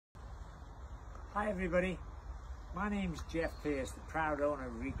Hi everybody, my name is Jeff Pierce, the proud owner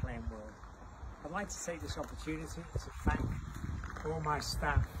of Reclaim World. I'd like to take this opportunity to thank all my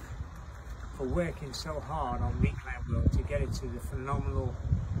staff for working so hard on Reclaim World to get it to the phenomenal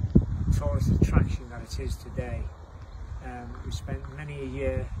tourist attraction that it is today. We spent many a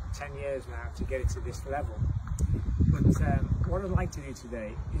year, 10 years now, to get it to this level. But what I'd like to do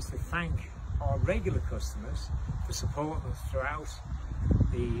today is to thank our regular customers for supporting us throughout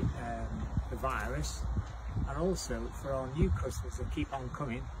the virus, and also for our new customers that keep on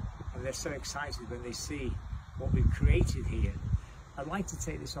coming, and they're so excited when they see what we've created here. I'd like to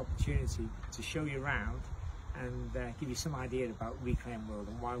take this opportunity to show you around and give you some idea about Reclaim World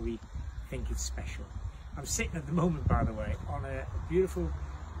and why we think it's special. I'm sitting at the moment, by the way, on a beautiful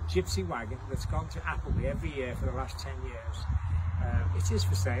Gypsy wagon that's gone to Appleby every year for the last 10 years. It is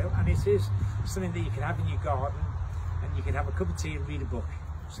for sale, and it is something that you can have in your garden, and you can have a cup of tea and read a book.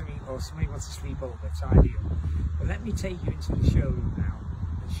 Or somebody wants to sleep over, it's ideal. But let me take you into the showroom now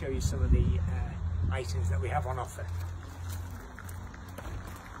and show you some of the items that we have on offer.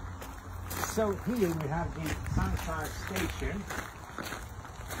 So here we have the sanitizer station,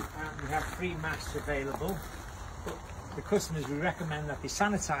 and we have 3 masks available. But the customers, we recommend that they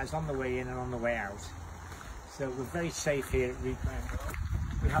sanitize on the way in and on the way out. So we're very safe here at Reclaim World.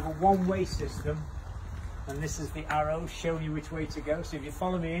 We have a one-way system, and this is the arrow showing you which way to go. So if you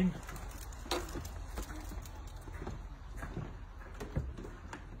follow me in,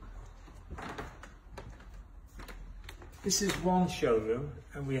 this is one showroom,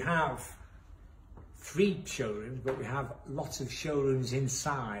 and we have 3 showrooms, but we have lots of showrooms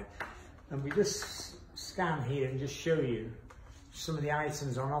inside. And we just scan here and just show you some of the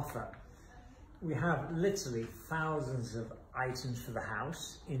items on offer. We have literally thousands of items for the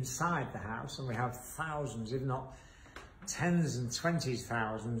house, inside the house, and we have thousands, if not tens and 20s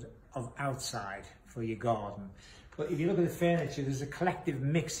thousands of outside for your garden. But if you look at the furniture, there's a collective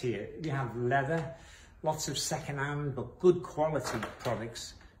mix here. You have leather, lots of second-hand but good quality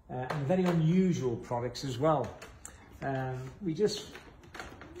products, and very unusual products as well. We just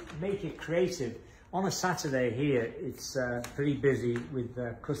make it creative. On a Saturday here, it's pretty busy with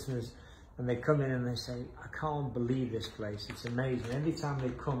customers, and they come in and they say, I can't believe this place, it's amazing. Every time they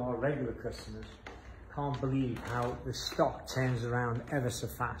come, our regular customers can't believe how the stock turns around ever so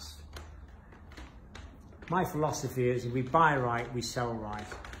fast. My philosophy is, if we buy right, we sell right.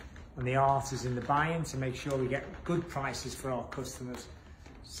 And the art is in the buying, to make sure we get good prices for our customers,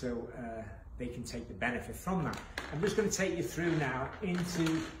 so they can take the benefit from that. I'm just going to take you through now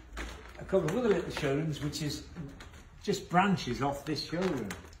into a couple of other little showrooms, which is just branches off this showroom.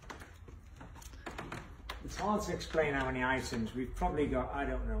 It's hard to explain how many items. We've probably got, I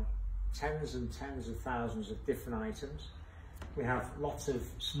don't know, tens and tens of thousands of different items. We have lots of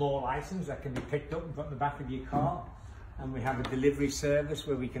small items that can be picked up and put in the back of your car. And we have a delivery service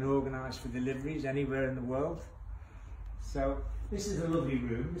where we can organise for deliveries anywhere in the world. So this is a lovely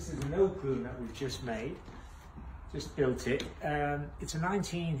room. This is an oak room that we've just made, just built it. It's a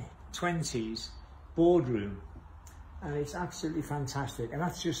 1920s boardroom, and it's absolutely fantastic. And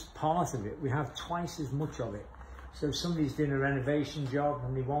that's just part of it. We have twice as much of it. So if somebody's doing a renovation job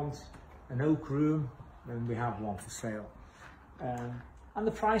and they want an oak room, then we have one for sale. And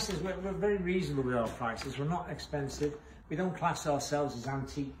the prices, we're very reasonable with our prices. We're not expensive. We don't class ourselves as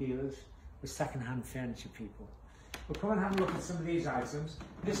antique dealers. We're second-hand furniture people. We'll come and have a look at some of these items.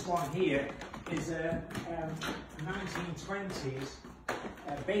 This one here is a 1920s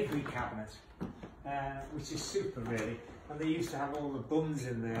bakery cabinet, which is super really. And they used to have all the buns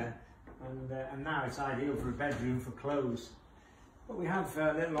in there, and now it's ideal for a bedroom for clothes. But we have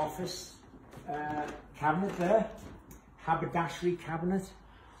a little office cabinet there. Haberdashery cabinet.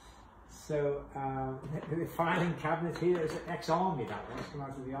 So the filing cabinet here is an ex-army, that one. It's come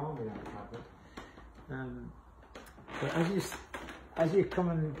out of the army, that cabinet. But as you come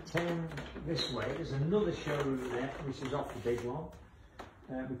and turn this way, there's another showroom there, which is off the big one.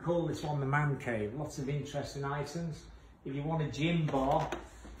 We call this one the man cave. Lots of interesting items. If you want a gym bar,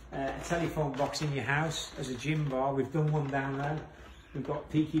 a telephone box in your house as a gym bar, we've done one down there. We've got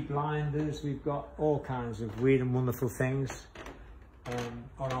peaky blinders, we've got all kinds of weird and wonderful things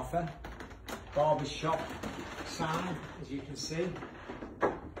on offer. Barber shop sign, as you can see.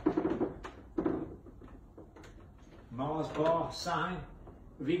 Mars bar sign.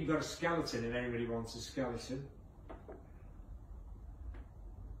 We've even got a skeleton if anybody wants a skeleton.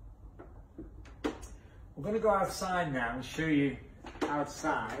 We're going to go outside now and show you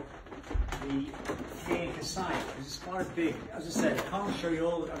outside the theatre site, because it's quite big. As I said, I can't show you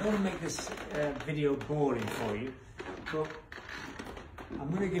all. I don't want to make this video boring for you, but I'm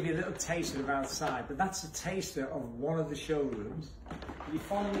going to give you a little taster of outside, but that's a taster of one of the showrooms. If you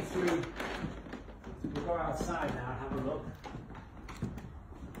follow me through, we'll go outside now and have a look.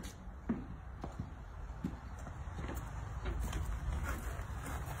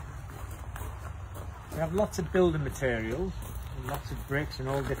 We have lots of building materials, and lots of bricks in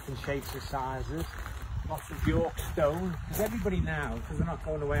all different shapes and sizes. Lots of York stone, because everybody now, because they're not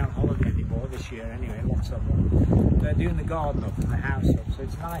going away on holiday anymore this year anyway, lots of them, they're doing the garden up and the house up, so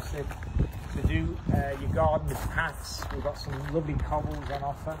it's nice to do your garden with paths. We've got some lovely cobbles on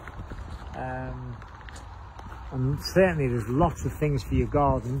offer, and certainly there's lots of things for your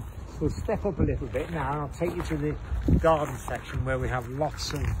garden. We'll step up a little bit now and I'll take you to the garden section where we have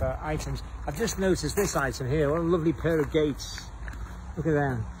lots of items. I've just noticed this item here, what a lovely pair of gates. Look at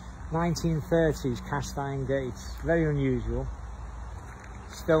them. 1930s cast iron gates, very unusual.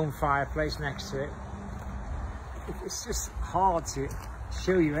 Stone fireplace next to it. It's just hard to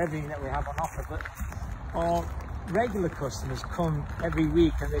show you everything that we have on offer, but our regular customers come every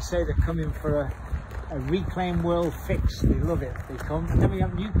week and they say they're coming for a Reclaim World fix. They love it. They come, and then we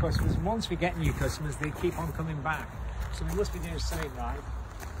have new customers, and once we get new customers they keep on coming back, so we must be doing something right.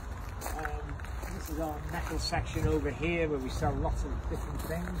 This is our metal section over here where we sell lots of different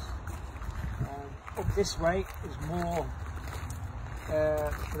things. Up this way is more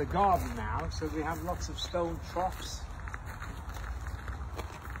for the garden now, so we have lots of stone troughs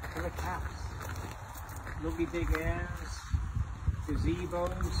for the cats, lovely big airs,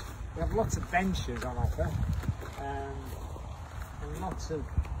 gazebos. We have lots of benches on offer, and lots of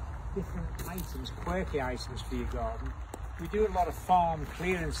different items, quirky items for your garden. We do a lot of farm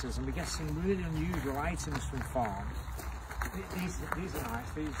clearances and we get some really unusual items from farms. These are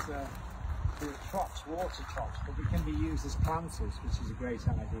nice. These are troughs, water troughs, but they can be used as planters, which is a great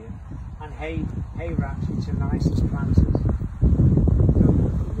idea. And hay racks, which are nice as planters. So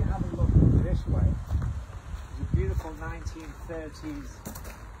if you have a look this way, there's a beautiful 1930s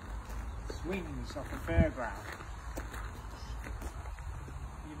swings off the fairground.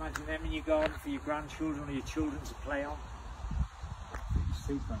 Can you imagine them in your garden for your grandchildren or your children to play on?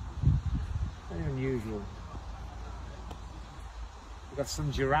 Super. Very unusual. We've got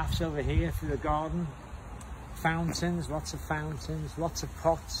some giraffes over here through the garden. Fountains, lots of pots.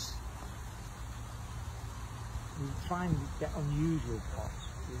 We try and get unusual pots.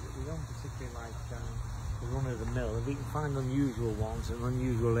 We don't particularly like the run-of-the-mill. If we can find unusual ones and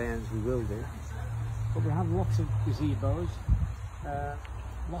unusual ends, we will do. But we have lots of gazebos,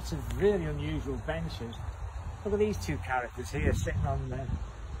 lots of really unusual benches. Look at these two characters here sitting on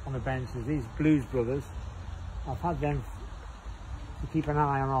the benches. These Blues Brothers. I've had them to keep an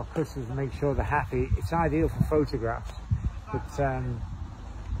eye on our customers and make sure they're happy. It's ideal for photographs, but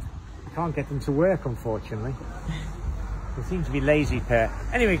you can't get them to work, unfortunately. They seem to be lazy pair.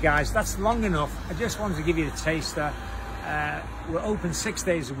 Anyway guys, that's long enough. I just wanted to give you the taster. We're open 6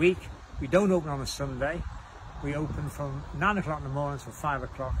 days a week. We don't open on a Sunday. We open from 9 o'clock in the morning till 5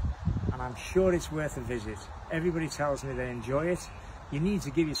 o'clock, and I'm sure it's worth a visit. Everybody tells me they enjoy it. You need to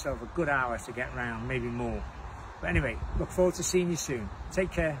give yourself a good hour to get round, maybe more. But anyway, look forward to seeing you soon.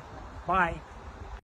 Take care. Bye.